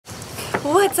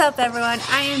What's up, everyone?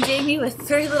 I am Jamie with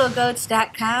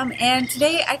ThreeLittleGoats.com, and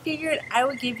today I figured I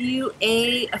would give you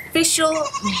a official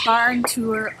barn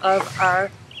tour of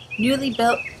our newly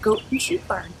built goat and sheep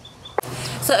barn.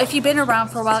 So if you've been around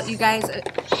for a while, you guys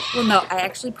will know I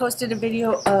actually posted a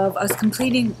video of us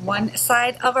completing one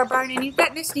side of our barn, and you've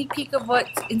gotten a sneak peek of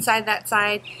what's inside that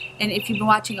side. And if you've been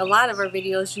watching a lot of our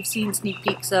videos, you've seen sneak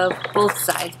peeks of both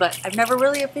sides, but I've never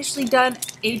really officially done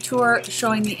a tour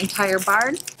showing the entire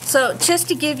barn. So just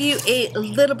to give you a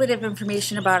little bit of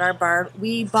information about our barn,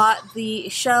 we bought the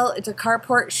shell. It's a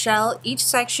carport shell. Each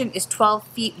section is 12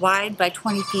 feet wide by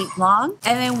 20 feet long,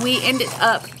 and then we ended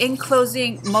up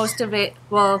enclosing most of it,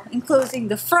 well, enclosing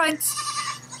the front,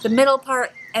 the middle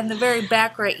part, and the very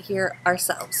back right here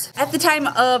ourselves. At the time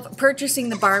of purchasing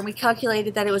the barn, we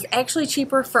calculated that it was actually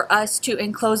cheaper for us to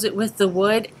enclose it with the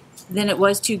wood than it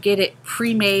was to get it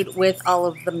pre-made with all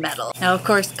of the metal. Now, of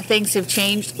course, things have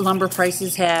changed. Lumber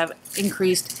prices have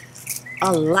increased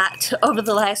a lot over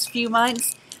the last few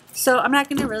months. So I'm not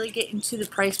going to really get into the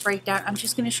price breakdown. I'm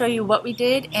just going to show you what we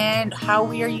did and how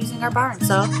we are using our barn.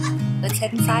 So let's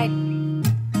head inside.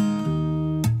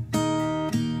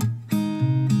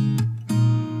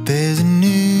 There's a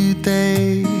new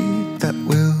day that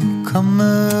will come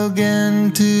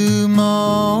again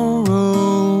tomorrow.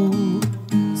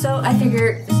 So I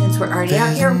figured since we're already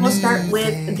out here, we'll start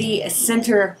with the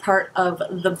center part of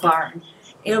the barn.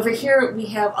 And over here we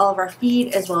have all of our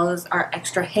feed as well as our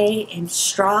extra hay and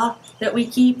straw that we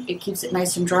keep. It keeps it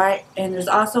nice and dry. And there's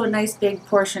also a nice big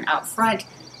portion out front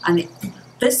on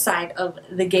this side of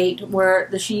the gate where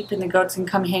the sheep and the goats can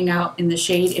come hang out in the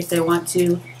shade if they want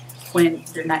to when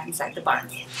they're not inside the barn.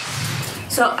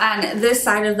 So on this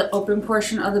side of the open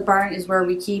portion of the barn is where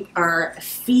we keep our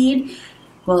feed.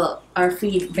 Well, our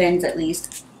feed bins at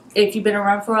least. If you've been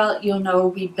around for a while, you'll know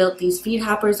we built these feed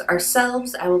hoppers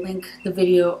ourselves. I will link the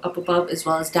video up above as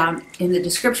well as down in the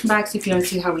description box if you want to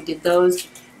see how we did those.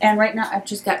 And right now I've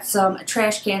just got some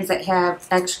trash cans that have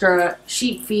extra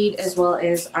sheep feed as well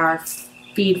as our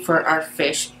feed for our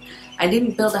fish. I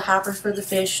didn't build a hopper for the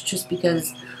fish just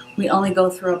because we only go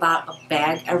through about a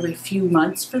bag every few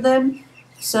months for them.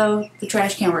 So the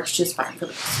trash can works just fine for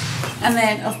this. And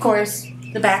then, of course,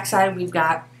 the back side, we've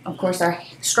got, of course, our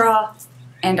straw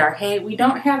and our hay. We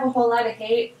don't have a whole lot of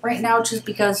hay right now just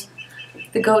because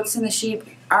the goats and the sheep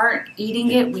aren't eating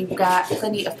it. We've got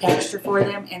plenty of pasture for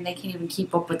them, and they can't even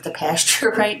keep up with the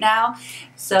pasture right now.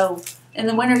 So in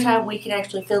the wintertime, we can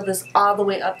actually fill this all the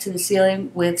way up to the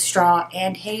ceiling with straw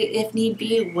and hay if need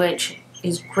be, which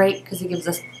is great because it gives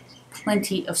us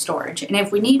plenty of storage. And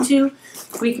if we need to,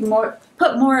 we can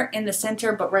put more in the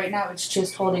center, but right now it's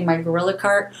just holding my gorilla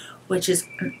cart, which is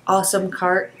an awesome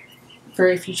cart for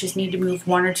if you just need to move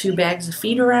 1 or 2 bags of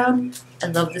feed around. I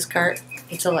love this cart.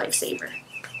 It's a lifesaver.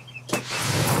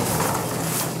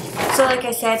 So like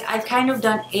I said, I've kind of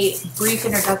done a brief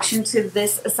introduction to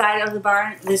this side of the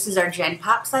barn. This is our Gen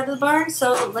Pop side of the barn,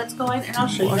 so let's go in and I'll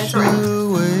show you guys around.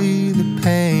 Away the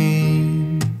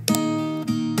pain.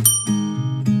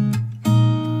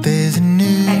 There's a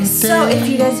new so if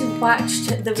you guys have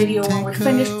watched the video when we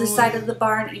finished the side of the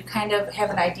barn, you kind of have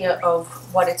an idea of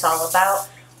what it's all about.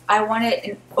 I wanted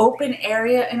an open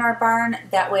area in our barn,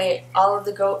 that way all of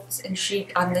the goats and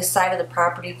sheep on this side of the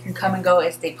property can come and go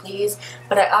as they please,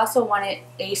 but I also wanted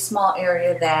a small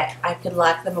area that I could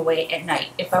lock them away at night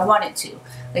if I wanted to.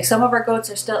 Like, some of our goats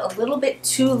are still a little bit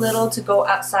too little to go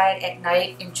outside at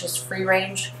night and just free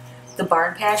range the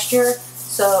barn pasture.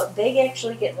 So they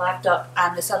actually get locked up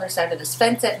on this other side of this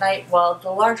fence at night while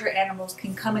the larger animals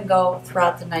can come and go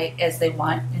throughout the night as they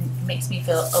want, and it makes me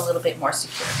feel a little bit more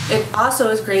secure. It also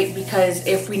is great because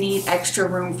if we need extra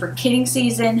room for kidding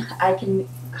season, I can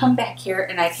come back here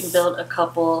and I can build a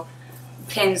couple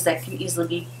pins that can easily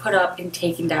be put up and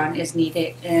taken down as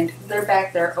needed, and they're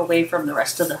back there away from the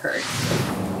rest of the herd.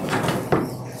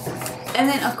 And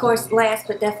then, of course, last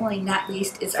but definitely not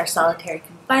least is our solitary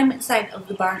confinement side of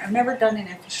the barn. I've never done an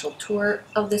official tour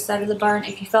of this side of the barn.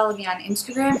 If you follow me on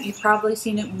Instagram, you've probably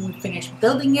seen it when we finished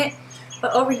building it.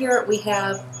 But over here we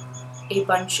have a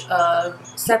bunch of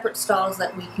separate stalls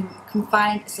that we can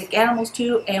confine sick animals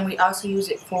to, and we also use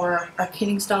it for our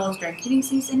kidding stalls during kidding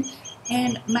season.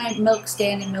 And my milk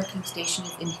stand and milking station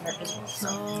is in here as well. So,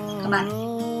 come on.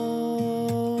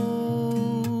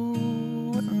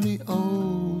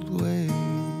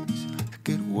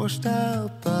 Washed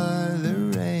out by the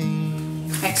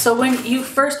rain. Okay, so when you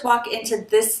first walk into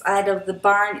this side of the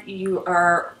barn, you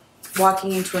are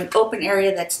walking into an open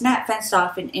area that's not fenced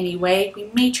off in any way.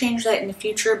 We may change that in the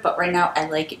future, but right now I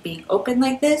like it being open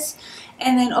like this.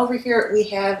 And then over here we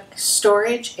have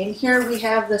storage, and here we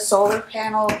have the solar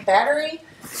panel battery.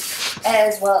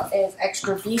 as well as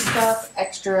extra beef stuff,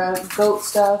 extra goat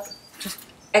stuff, just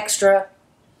extra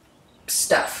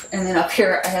stuff. And then up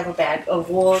here I have a bag of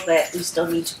wool that we still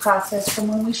need to process from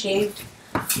when we shaved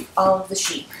all of the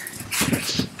sheep.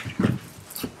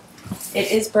 It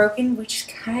is broken, which is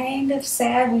kind of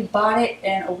sad. We bought it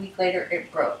and a week later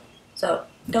it broke. So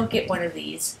don't get one of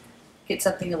these. Get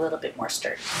something a little bit more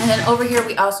sturdy. And then over here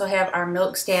we also have our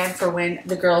milk stand for when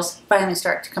the girls finally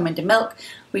start to come into milk.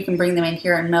 We can bring them in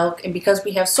here and milk. And because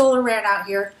we have solar ran out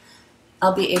here,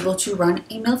 I'll be able to run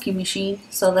a milking machine.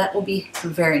 So that will be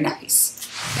very nice.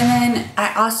 And then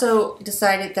I also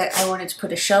decided that I wanted to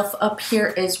put a shelf up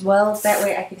here as well. That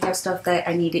way I could have stuff that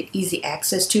I needed easy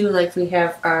access to. Like we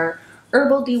have our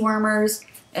herbal dewormers,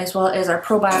 as well as our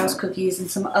probiotics cookies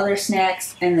and some other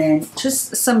snacks, and then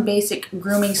just some basic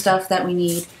grooming stuff that we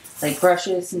need, like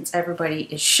brushes since everybody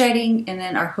is shedding, and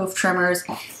then our hoof trimmers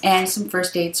and some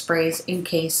first aid sprays in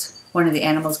case one of the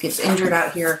animals gets injured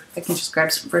out here. I can just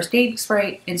grab some first aid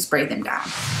spray and spray them down.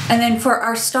 And then for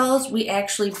our stalls, we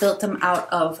actually built them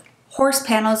out of horse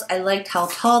panels. I liked how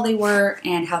tall they were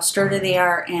and how sturdy they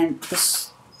are, and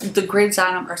the grids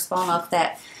on them are small enough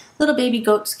that little baby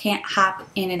goats can't hop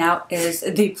in and out as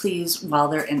they please while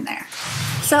they're in there.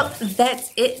 So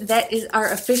that's it. That is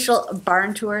our official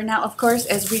barn tour. Now, of course,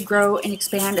 as we grow and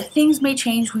expand, things may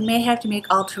change. We may have to make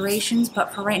alterations,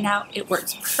 but for right now, it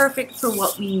works perfect for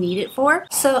what we need it for.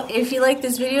 So if you like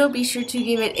this video, be sure to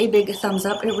give it a big thumbs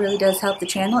up. It really does help the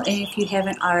channel. And if you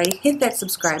haven't already, hit that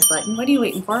subscribe button. What are you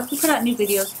waiting for? We put out new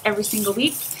videos every single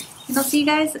week. And I'll see you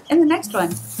guys in the next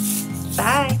one.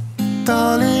 Bye.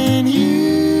 Darling,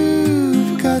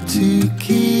 you've got to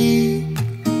keep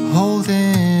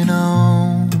holding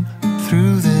on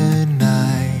through the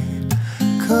night,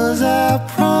 'cause I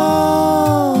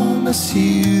promise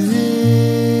you this: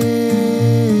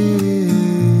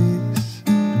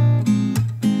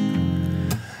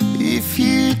 if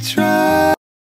you try